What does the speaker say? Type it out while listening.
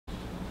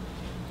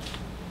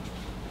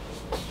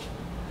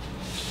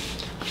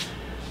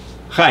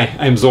Hi,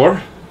 I'm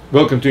Zor.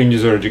 Welcome to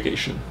Unizor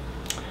Education.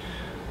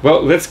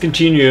 Well, let's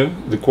continue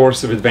the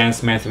course of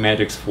advanced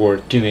mathematics for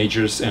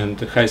teenagers and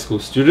high school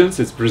students.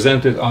 It's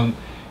presented on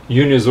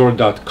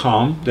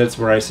unizor.com. That's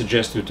where I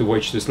suggest you to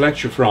watch this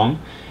lecture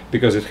from,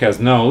 because it has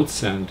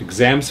notes and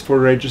exams for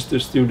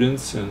registered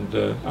students and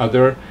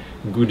other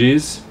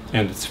goodies,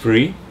 and it's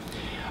free.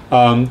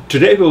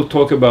 Today we'll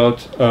talk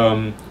about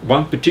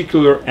one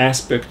particular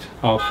aspect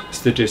of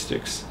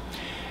statistics.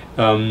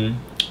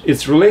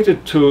 It's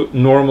related to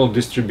normal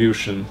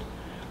distribution,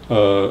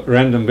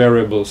 random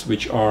variables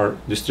which are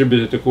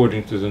distributed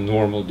according to the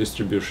normal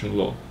distribution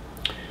law.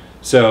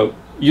 So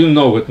you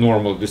know what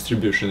normal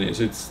distribution is.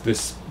 It's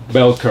this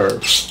bell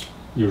curve,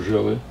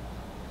 usually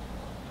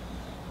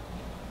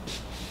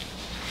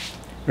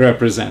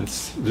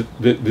represents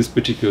this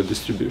particular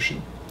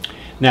distribution.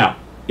 Now,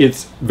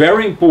 it's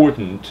very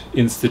important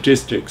in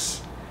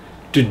statistics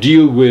to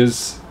deal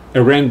with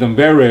a random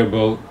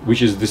variable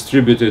which is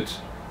distributed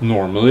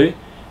normally,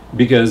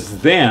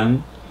 because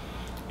then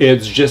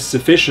it's just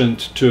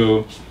sufficient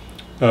to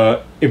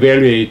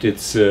evaluate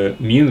its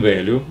mean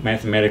value,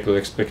 mathematical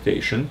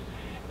expectation,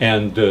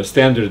 and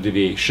standard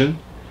deviation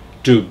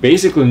to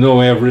basically know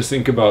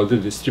everything about the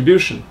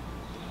distribution.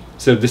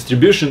 So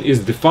distribution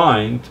is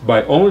defined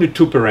by only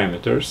two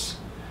parameters,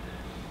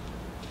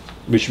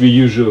 which we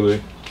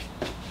usually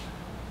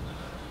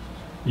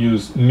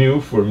use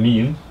mu for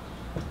mean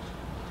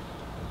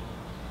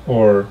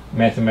or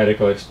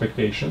mathematical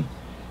expectation,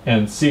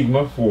 and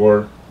sigma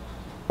for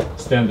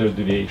standard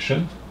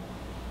deviation.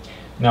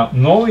 Now,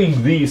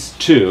 knowing these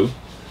two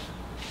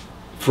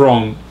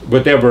from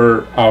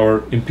whatever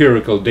our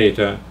empirical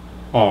data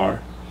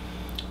are,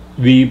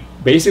 we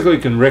basically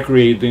can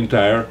recreate the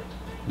entire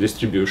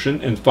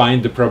distribution and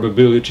find the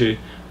probability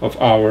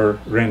of our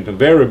random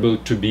variable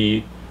to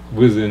be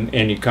within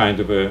any kind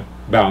of a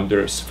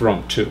boundaries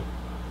from 2,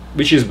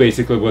 which is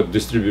basically what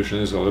distribution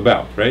is all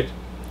about, right?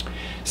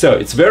 So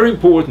it's very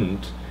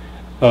important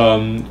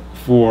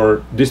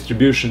for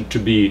distribution to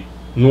be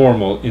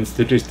normal in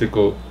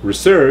statistical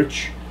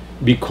research,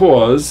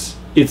 because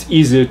it's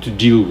easier to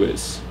deal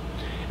with.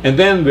 And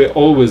then we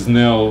always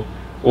know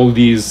all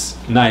these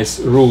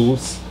nice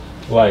rules,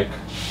 like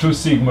 2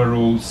 sigma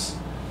rules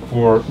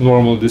for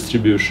normal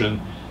distribution,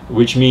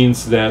 which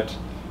means that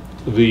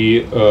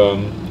the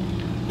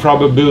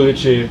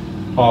probability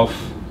of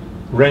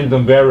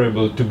random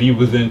variable to be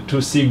within 2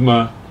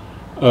 sigma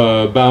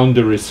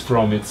boundaries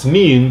from its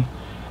mean,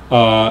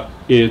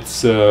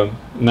 it's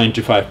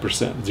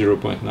 95%,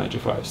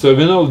 0.95. So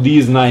we know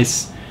these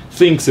nice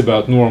things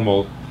about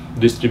normal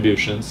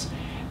distributions,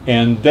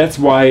 and that's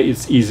why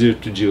it's easier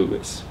to deal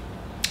with.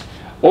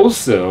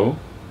 Also,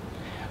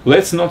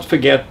 let's not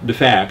forget the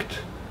fact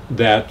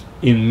that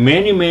in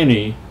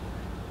many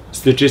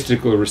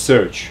statistical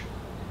research,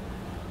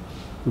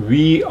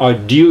 we are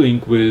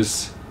dealing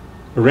with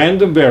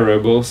random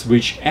variables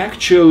which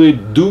actually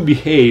do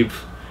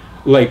behave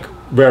like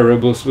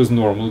variables with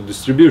normal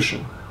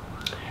distribution.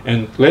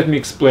 And let me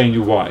explain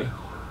you why.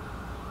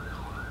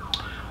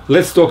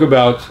 Let's talk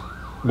about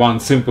one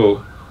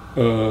simple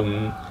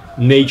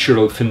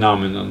natural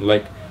phenomenon,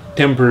 like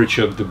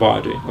temperature of the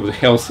body of the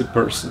healthy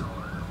person.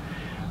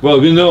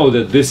 Well, we know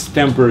that this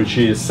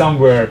temperature is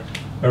somewhere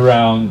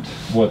around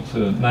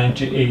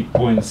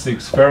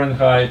 98.6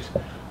 Fahrenheit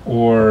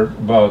or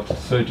about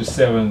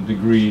 37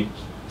 degrees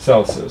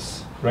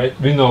Celsius, right?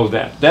 We know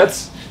that.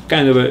 That's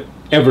kind of an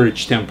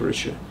average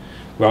temperature.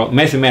 Well,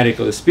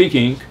 mathematically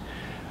speaking,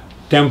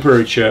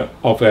 temperature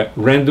of a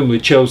randomly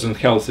chosen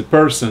healthy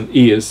person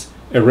is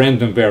a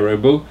random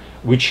variable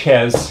which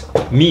has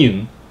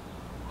mean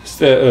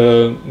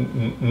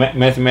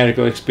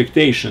mathematical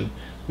expectation,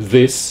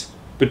 this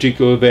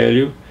particular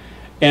value,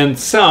 and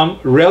some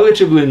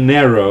relatively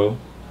narrow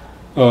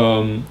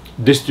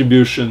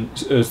distribution,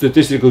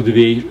 statistical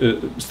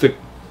deviation,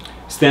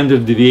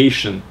 standard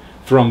deviation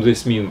from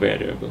this mean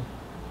variable.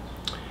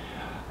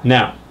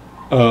 Now,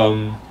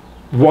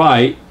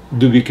 why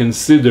do we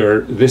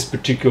consider this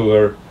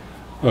particular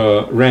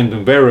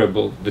random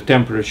variable, the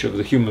temperature of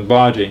the human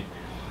body,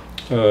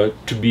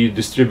 to be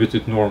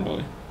distributed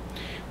normally?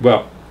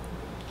 Well,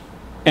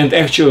 and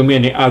actually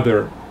many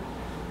other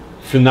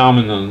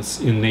phenomena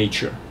in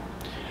nature.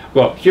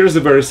 Well, here's a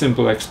very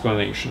simple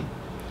explanation.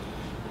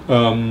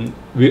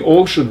 We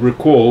all should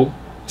recall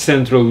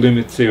Central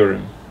Limit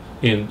Theorem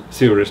in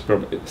Theory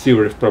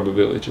of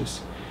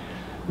Probabilities,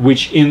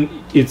 which in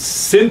its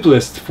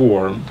simplest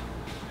form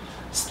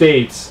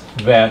states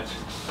that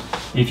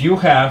if you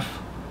have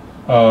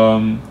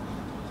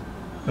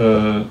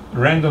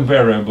random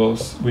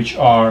variables which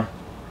are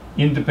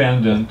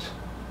independent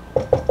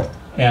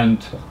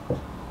and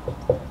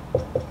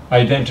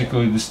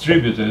identically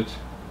distributed,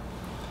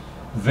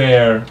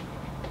 their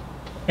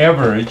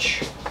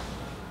average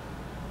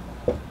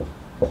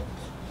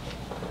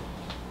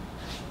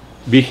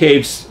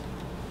behaves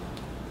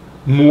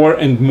more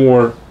and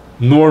more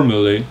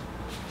normally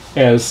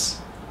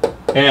as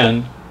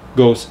n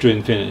goes to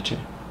infinity.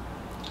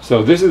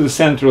 So this is the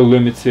Central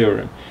Limit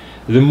Theorem.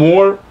 The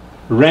more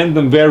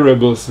random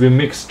variables we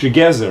mix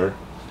together,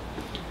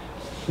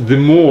 the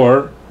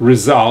more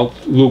result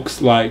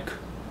looks like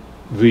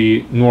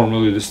the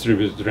normally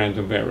distributed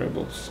random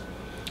variables.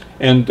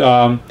 And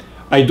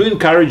I do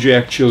encourage you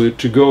actually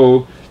to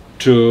go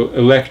to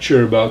a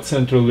lecture about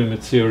Central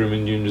Limit Theorem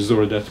in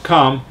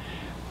Unizor.com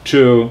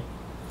to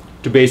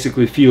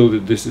basically feel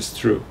that this is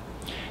true.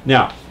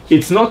 Now,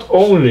 it's not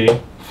only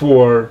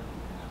for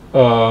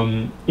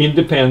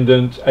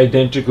independent,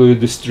 identically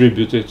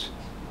distributed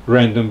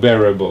random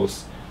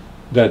variables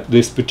that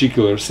this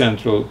particular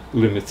central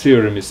limit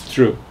theorem is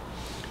true.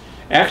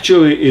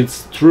 Actually,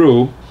 it's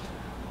true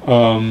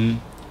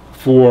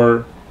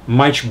for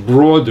much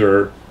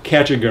broader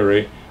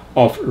category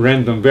of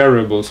random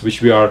variables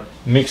which we are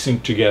mixing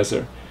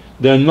together.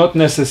 They're not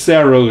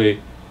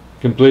necessarily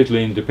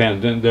completely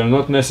independent, they're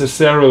not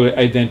necessarily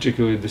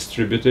identically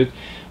distributed,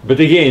 but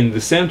again,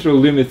 the central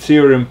limit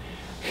theorem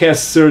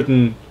has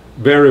certain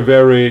very,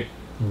 very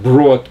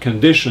broad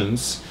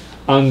conditions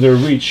under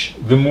which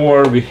the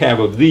more we have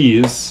of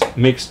these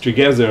mixed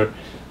together,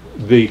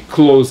 the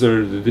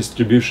closer the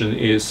distribution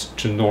is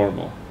to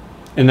normal.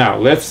 And now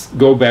let's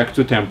go back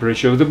to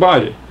temperature of the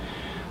body.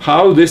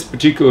 How this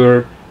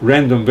particular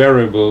random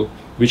variable,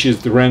 which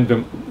is the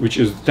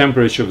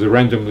temperature of the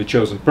randomly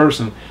chosen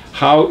person,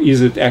 how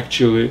is it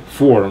actually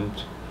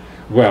formed?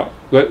 Well,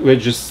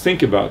 let's just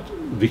think about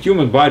it. The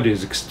human body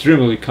is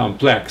extremely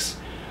complex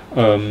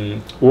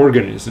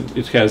organism.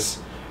 It has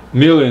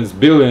millions,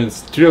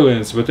 billions,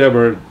 trillions,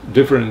 whatever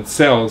different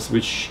cells,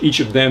 which each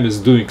of them is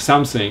doing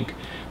something,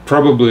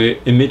 probably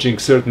emitting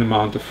certain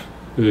amount of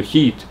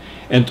heat,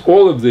 and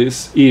all of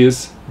this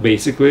is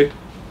basically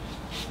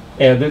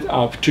added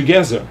up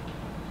together.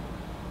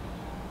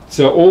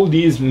 So all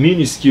these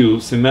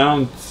minuscule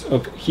amounts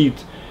of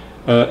heat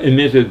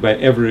emitted by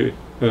every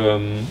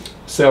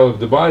cell of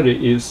the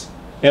body is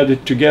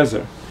added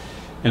together.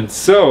 And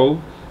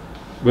so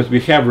what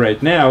we have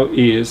right now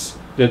is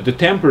that the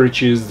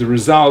temperature is the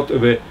result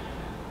of a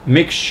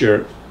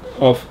mixture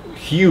of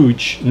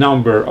huge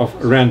number of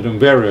random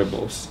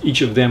variables,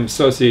 each of them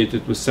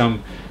associated with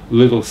some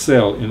little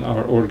cell in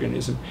our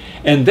organism.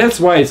 And that's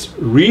why it's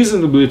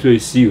reasonable to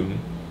assume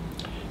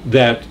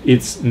that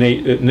it's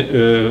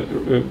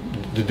the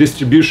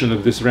distribution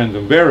of this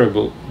random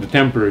variable, the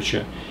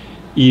temperature,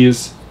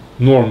 is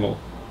normal.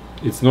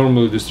 It's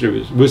normally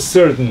distributed with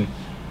certain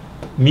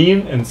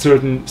mean and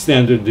certain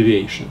standard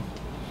deviation.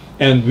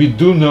 And we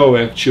do know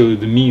actually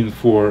the mean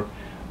for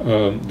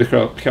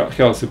the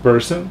healthy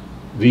person,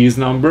 these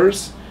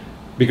numbers,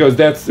 because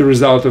that's the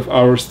result of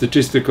our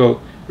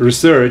statistical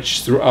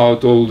research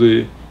throughout all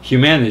the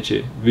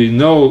humanity. We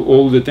know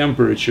all the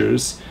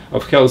temperatures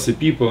of healthy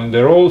people, and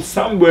they're all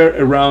somewhere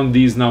around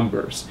these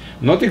numbers.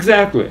 Not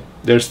exactly.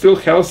 They're still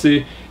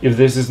healthy if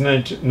this is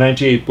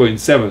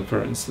 98.7,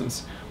 for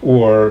instance,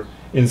 or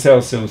in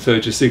Celsius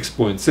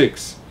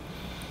 36.6.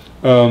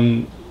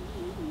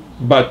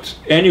 But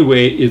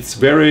anyway, it's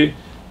very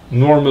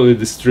normally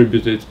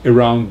distributed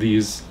around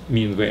these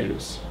mean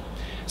values.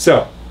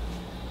 So,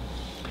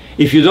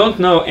 if you don't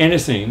know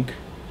anything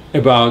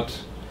about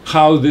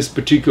how this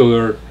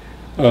particular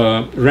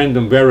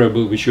random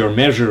variable which you are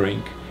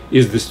measuring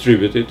is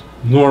distributed,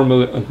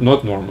 normally and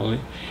not normally,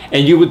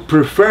 and you would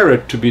prefer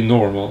it to be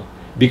normal,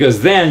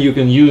 because then you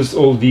can use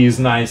all these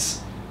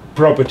nice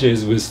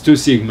properties with 2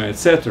 sigma,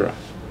 etc.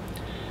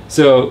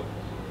 So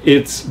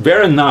it's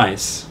very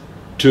nice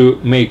to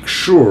make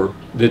sure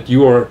that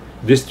your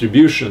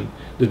distribution,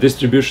 the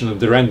distribution of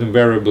the random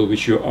variable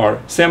which you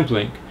are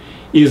sampling,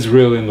 is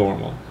really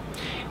normal.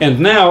 And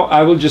now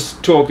I will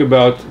just talk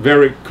about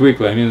very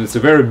quickly, I mean it's a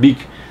very big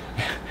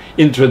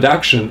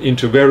introduction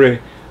into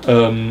very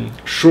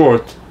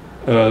short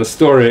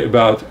story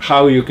about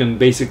how you can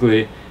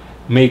basically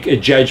make a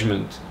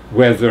judgment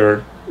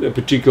whether a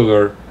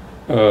particular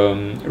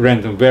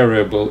random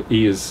variable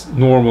is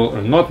normal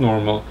or not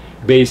normal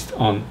based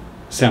on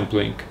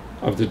sampling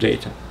of the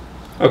data.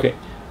 Okay,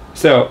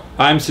 so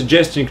I'm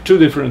suggesting 2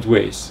 different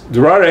ways.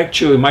 There are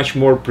actually much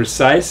more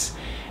precise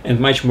and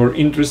much more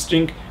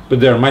interesting, but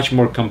there are much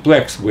more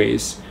complex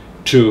ways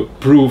to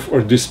prove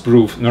or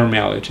disprove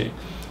normality.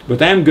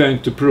 What I'm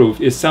going to prove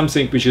is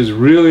something which is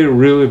really,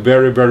 really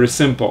very, very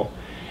simple,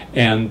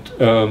 and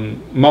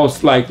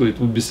most likely it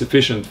would be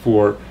sufficient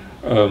for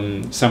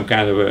some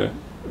kind of a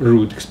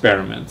rude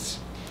experiments.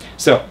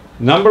 So,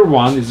 number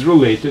 1 is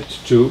related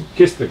to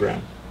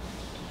histogram.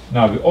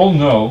 Now, we all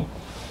know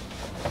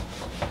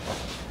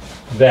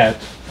that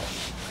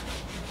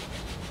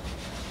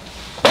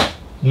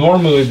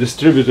normally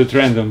distributed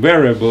random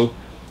variable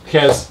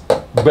has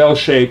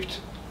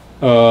bell-shaped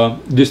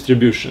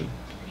distribution.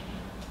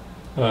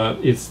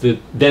 It's the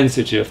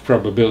density of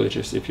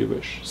probabilities, if you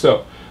wish.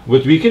 So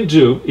what we can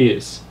do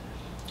is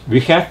we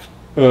have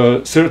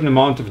a certain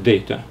amount of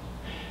data.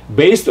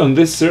 Based on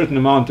this certain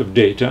amount of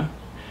data,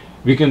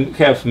 we can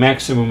have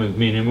maximum and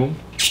minimum,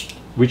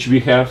 which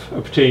we have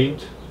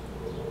obtained.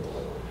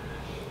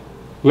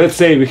 Let's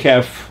say we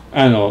have,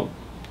 I don't know,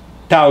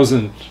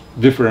 1,000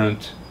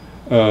 different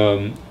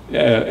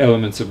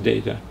elements of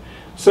data.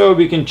 So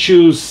we can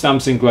choose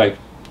something like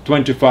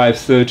 25,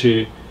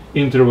 30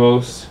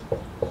 intervals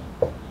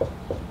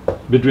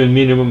between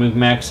minimum and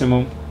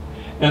maximum,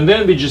 and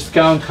then we just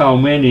count how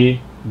many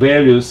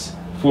values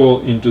fall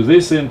into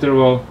this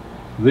interval,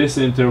 this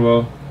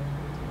interval,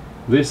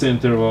 this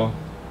interval.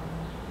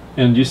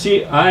 And you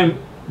see, I'm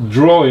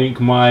drawing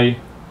my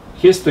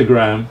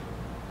histogram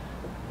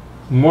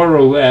more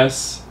or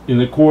less in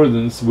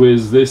accordance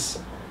with this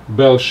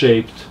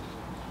bell-shaped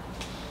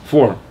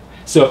form.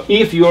 So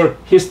if your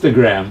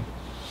histogram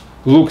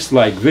looks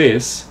like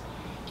this,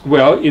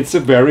 well, it's a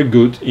very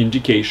good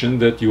indication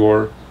that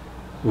your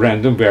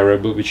random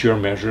variable which you're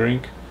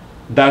measuring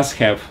does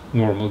have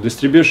normal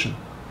distribution.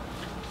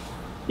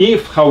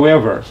 If,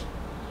 however,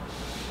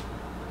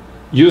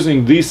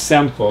 using these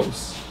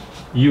samples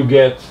you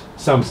get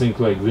something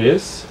like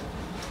this,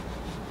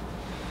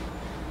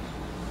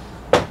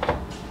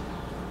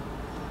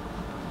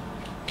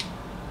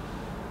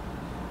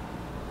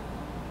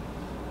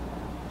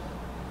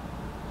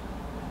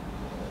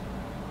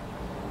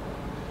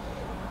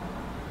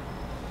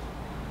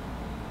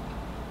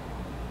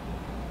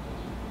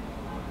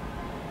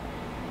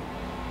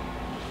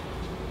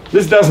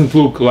 this doesn't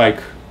look like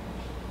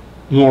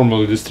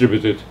normally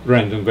distributed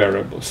random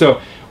variable. So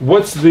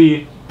what's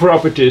the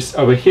properties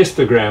of a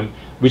histogram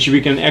which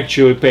we can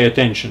actually pay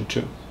attention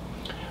to?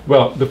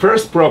 Well, the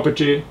first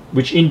property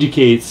which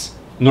indicates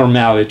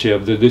normality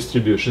of the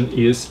distribution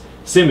is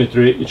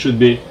symmetry. It should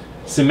be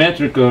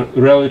symmetrical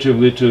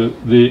relatively to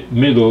the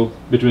middle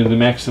between the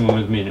maximum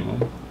and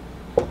minimum.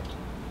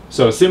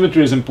 So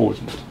symmetry is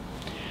important.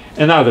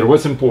 Another,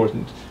 what's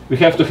important? We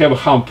have to have a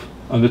hump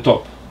on the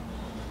top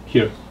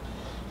here.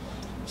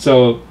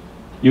 So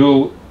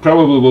you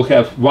probably will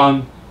have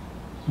one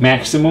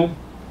maximum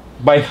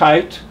by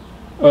height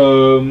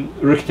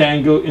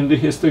rectangle in the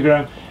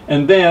histogram,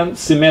 and then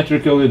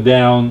symmetrically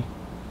down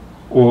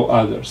all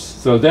others.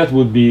 So that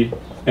would be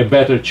a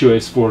better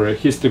choice for a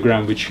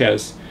histogram which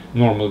has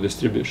normal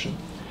distribution.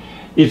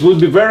 It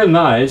would be very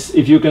nice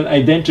if you can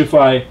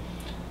identify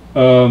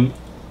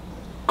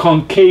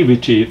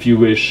concavity, if you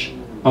wish,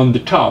 on the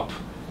top,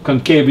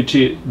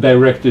 concavity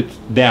directed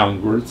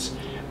downwards,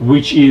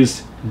 which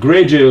is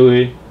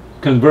gradually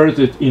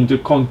converted into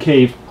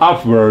concave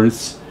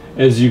upwards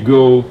as you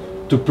go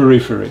to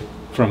periphery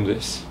from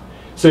this.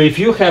 So if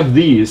you have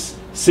these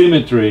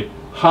symmetry,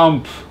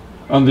 hump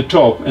on the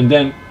top, and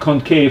then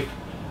concave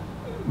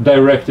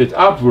directed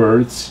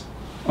upwards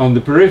on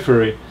the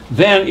periphery,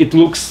 then it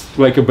looks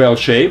like a bell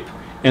shape,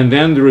 and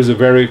then there is a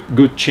very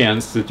good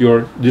chance that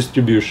your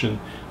distribution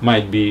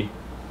might be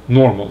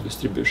normal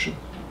distribution.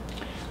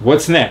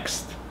 What's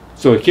next?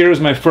 So here is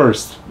my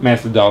first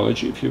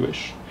methodology, if you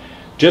wish.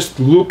 Just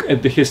look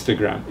at the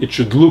histogram. It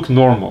should look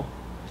normal.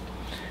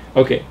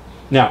 Okay,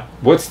 now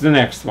what's the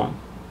next one?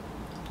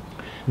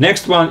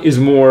 Next one is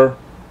more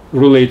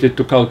related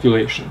to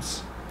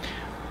calculations.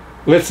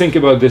 Let's think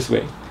about this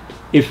way.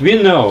 If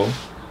we know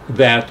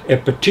that a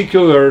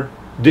particular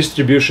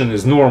distribution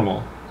is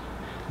normal,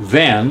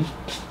 then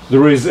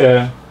there is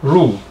a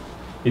rule,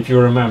 if you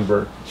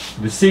remember,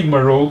 the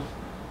sigma rule,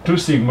 2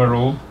 sigma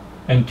rule,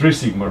 and 3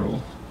 sigma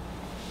rule.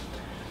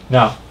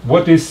 Now,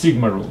 what is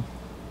sigma rule?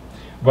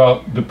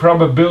 Well, the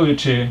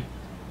probability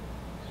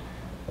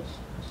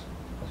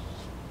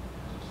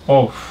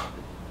of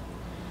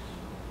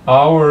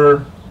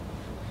our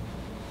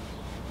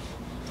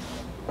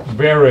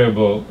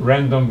variable,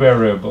 random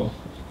variable,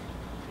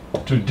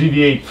 to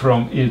deviate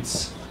from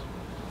its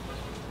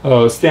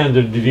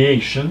standard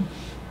deviation,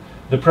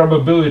 the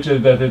probability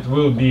that it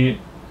will be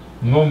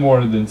no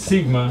more than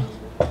sigma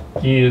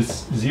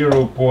is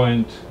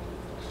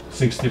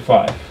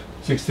 0.65,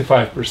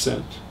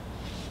 65%,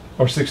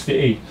 or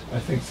 68, I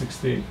think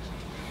 68.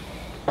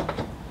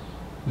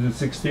 Is it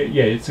 68?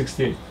 Yeah, it's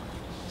 68,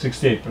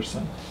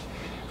 68%.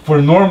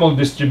 For normal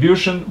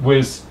distribution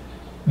with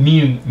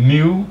mean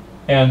mu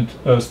and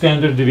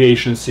standard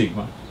deviation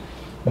sigma.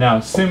 Now,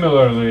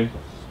 similarly,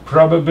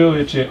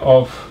 probability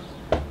of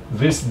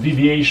this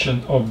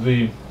deviation of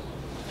the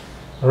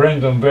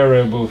random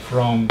variable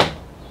from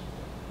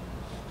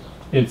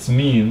its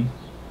mean,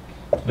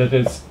 that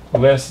it's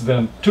less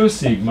than 2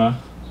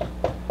 sigma,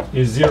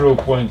 is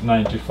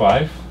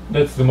 0.95.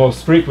 That's the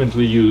most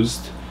frequently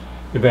used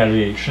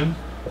evaluation.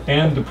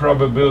 And the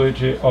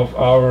probability of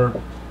our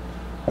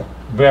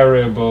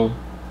variable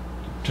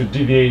to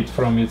deviate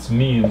from its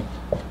mean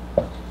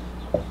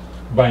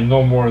by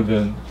no more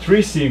than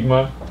 3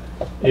 sigma,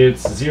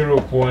 it's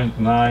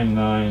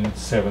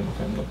 0.997,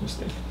 if I'm not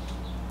mistaken.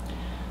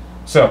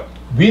 So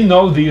we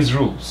know these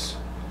rules.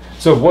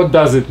 So what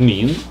does it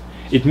mean?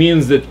 It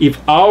means that if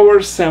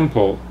our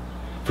sample,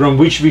 from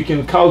which we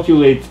can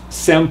calculate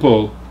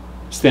sample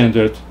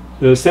standard,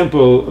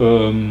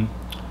 sample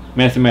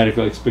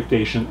mathematical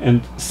expectation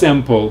and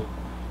sample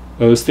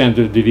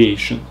standard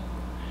deviation,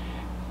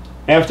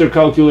 after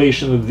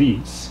calculation of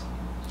these,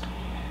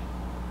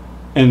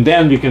 and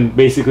then we can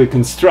basically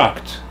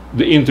construct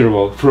the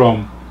interval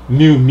from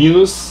mu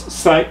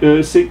minus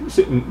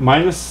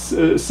minus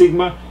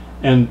sigma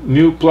and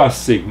mu plus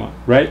sigma,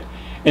 right?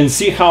 And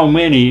see how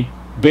many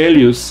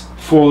values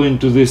fall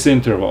into this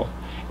interval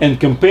and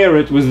compare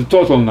it with the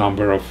total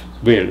number of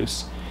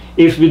values.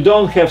 If we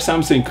don't have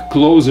something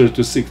closer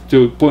to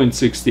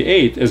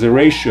 0.68 as a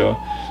ratio,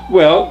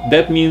 well,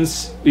 that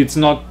means it's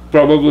not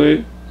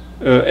probably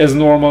as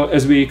normal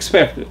as we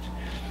expected.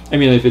 I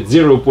mean, if it's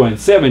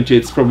 0.70,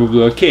 it's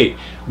probably okay.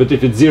 But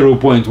if it's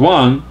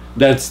 0.1,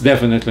 that's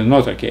definitely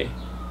not okay.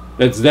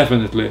 That's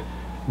definitely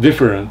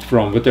different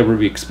from whatever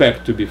we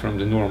expect to be from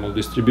the normal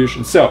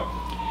distribution. So,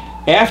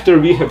 after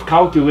we have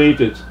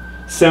calculated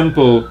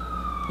sample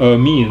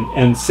mean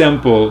and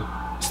sample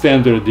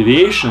standard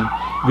deviation,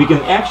 we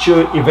can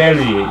actually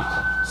evaluate.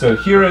 So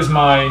here is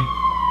my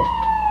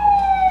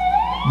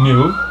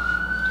mu,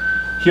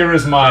 here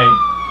is my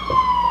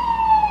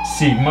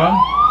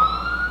sigma,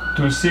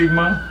 2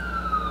 sigma,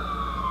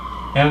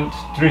 and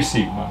 3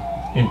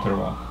 sigma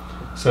interval.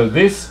 So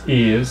this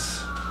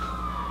is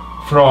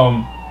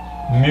from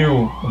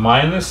mu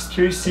minus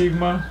 3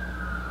 sigma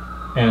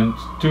and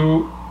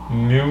to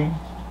mu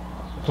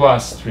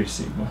plus 3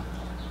 sigma.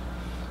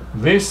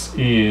 This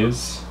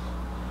is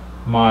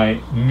my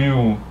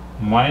mu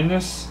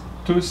minus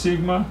 2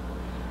 sigma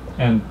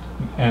and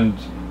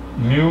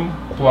mu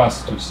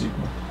plus 2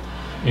 sigma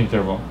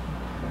interval.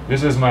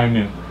 This is my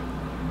mu.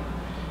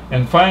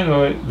 And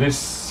finally, this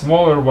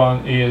smaller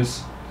one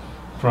is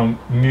from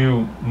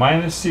mu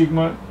minus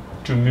sigma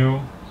to mu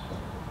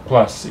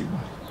plus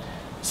sigma.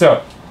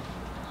 So,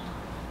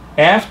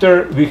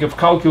 after we have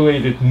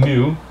calculated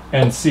mu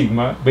and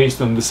sigma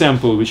based on the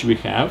sample which we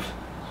have,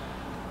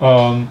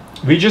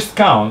 we just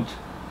count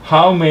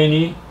how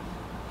many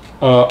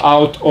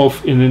out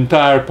of an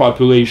entire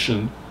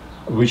population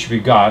which we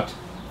got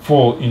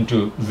fall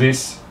into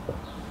this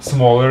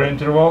smaller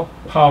interval,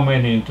 how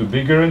many into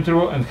bigger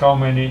interval, and how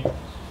many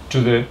to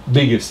the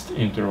biggest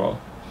interval.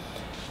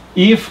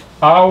 If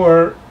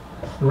our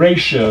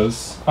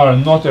ratios are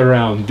not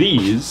around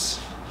these,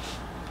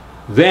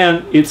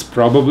 then it's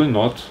probably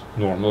not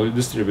normally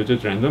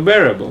distributed random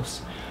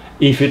variables.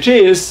 If it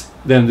is,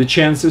 then the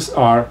chances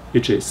are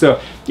it is. So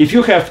if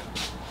you have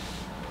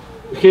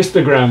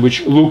histogram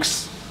which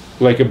looks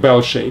like a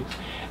bell shape,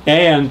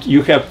 and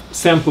you have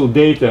sample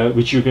data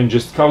which you can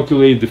just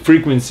calculate the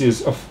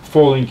frequencies of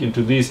falling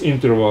into these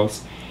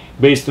intervals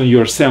based on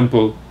your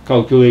sample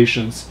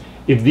calculations,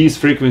 if these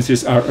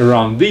frequencies are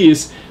around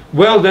these,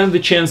 well, then the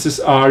chances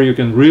are you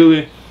can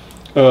really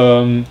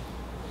think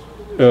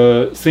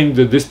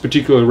that this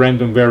particular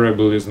random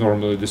variable is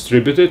normally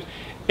distributed,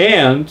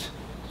 and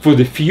for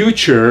the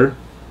future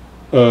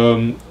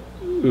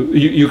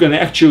you can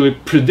actually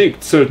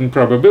predict certain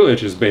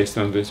probabilities based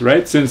on this,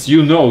 right? Since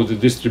you know the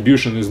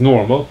distribution is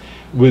normal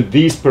with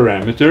these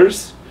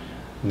parameters,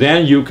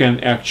 then you can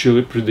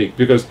actually predict.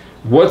 Because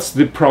what's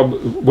the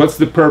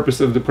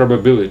purpose of the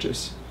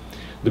probabilities?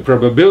 The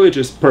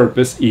probabilities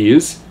purpose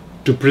is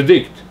to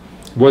predict.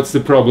 What's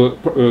the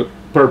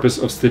purpose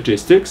of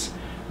statistics?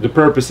 The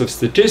purpose of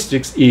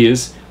statistics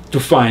is to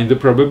find the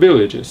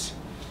probabilities.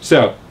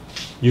 So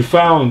you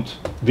found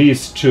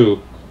these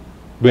two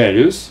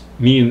values,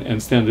 mean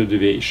and standard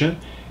deviation.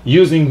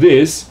 Using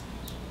this,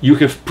 you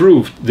have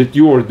proved that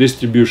your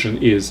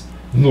distribution is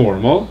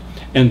normal.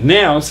 And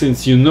now,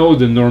 since you know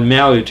the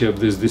normality of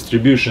this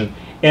distribution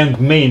and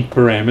main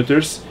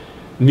parameters,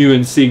 mu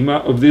and sigma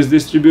of this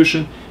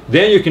distribution,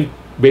 then you can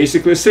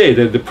basically say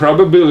that the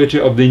probability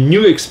of the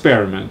new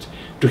experiment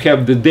to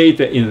have the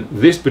data in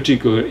this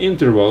particular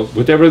interval,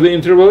 whatever the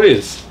interval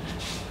is,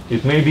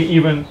 it may be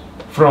even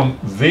from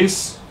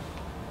this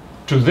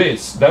to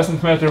this,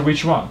 doesn't matter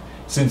which one.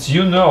 Since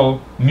you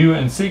know mu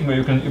and sigma,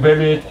 you can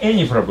evaluate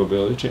any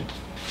probability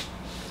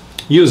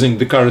using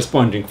the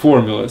corresponding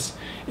formulas.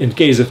 In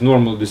case of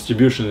normal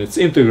distribution, it's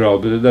integral,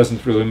 but it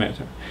doesn't really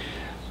matter.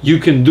 You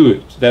can do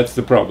it. That's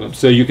the problem.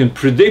 So you can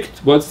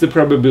predict what's the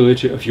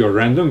probability of your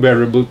random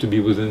variable to be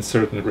within a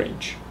certain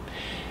range.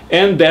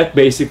 And that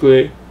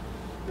basically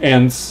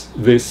ends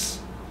this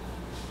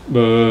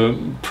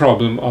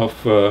problem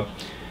of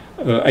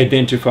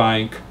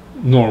identifying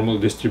normal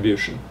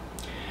distribution.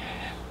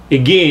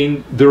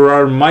 Again, there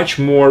are much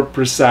more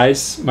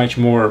precise, much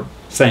more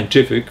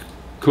scientific,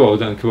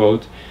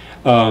 quote-unquote,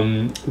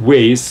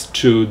 ways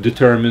to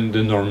determine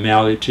the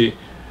normality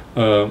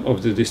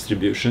of the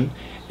distribution.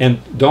 And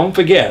don't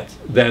forget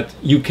that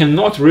you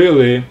cannot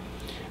really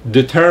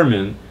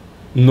determine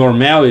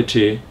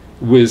normality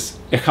with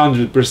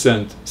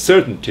 100%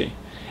 certainty.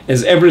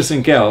 As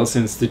everything else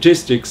in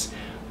statistics,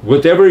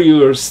 whatever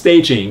you're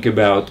stating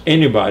about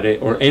anybody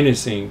or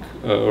anything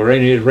or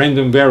any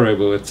random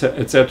variable,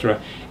 etc.,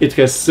 it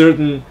has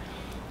certain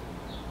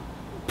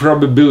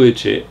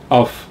probability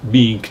of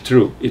being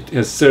true. It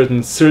has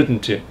certain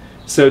certainty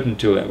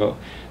level.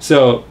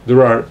 So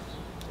there are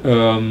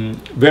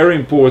very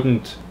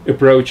important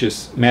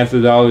approaches,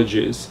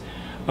 methodologies,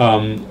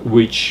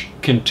 which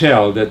can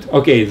tell that,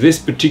 okay, this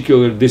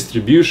particular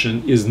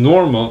distribution is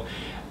normal,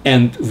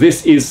 and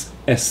this is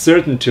a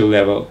certainty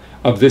level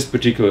of this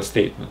particular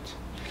statement.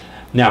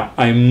 Now,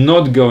 I'm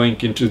not going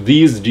into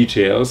these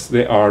details.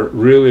 They are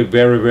really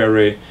very,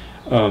 very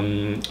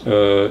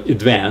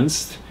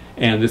advanced,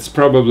 and it's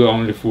probably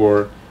only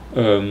for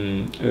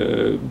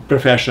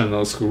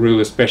professionals who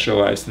really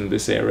specialized in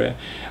this area.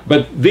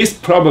 But this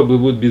probably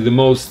would be the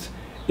most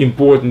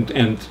important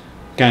and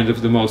kind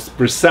of the most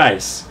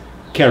precise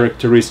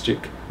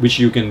characteristic which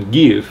you can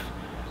give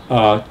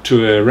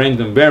to a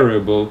random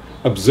variable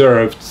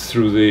observed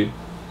through the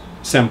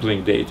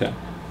sampling data,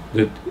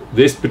 that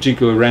this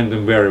particular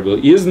random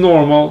variable is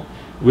normal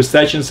with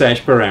such and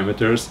such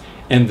parameters,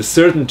 and the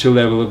certainty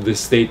level of this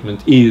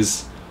statement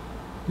is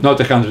not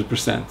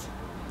 100%,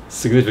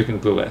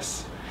 significantly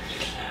less.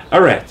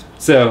 All right,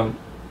 so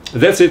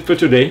that's it for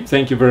today.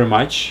 Thank you very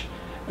much.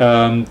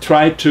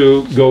 Try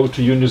to go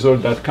to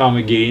unizor.com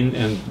again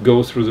and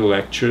go through the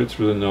lecture,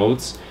 through the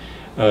notes.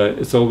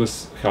 It's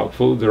always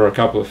helpful. There are a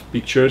couple of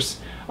pictures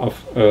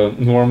of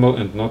normal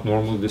and not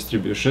normal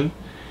distribution.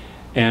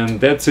 And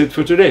that's it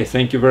for today.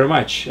 Thank you very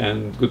much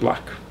and good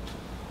luck.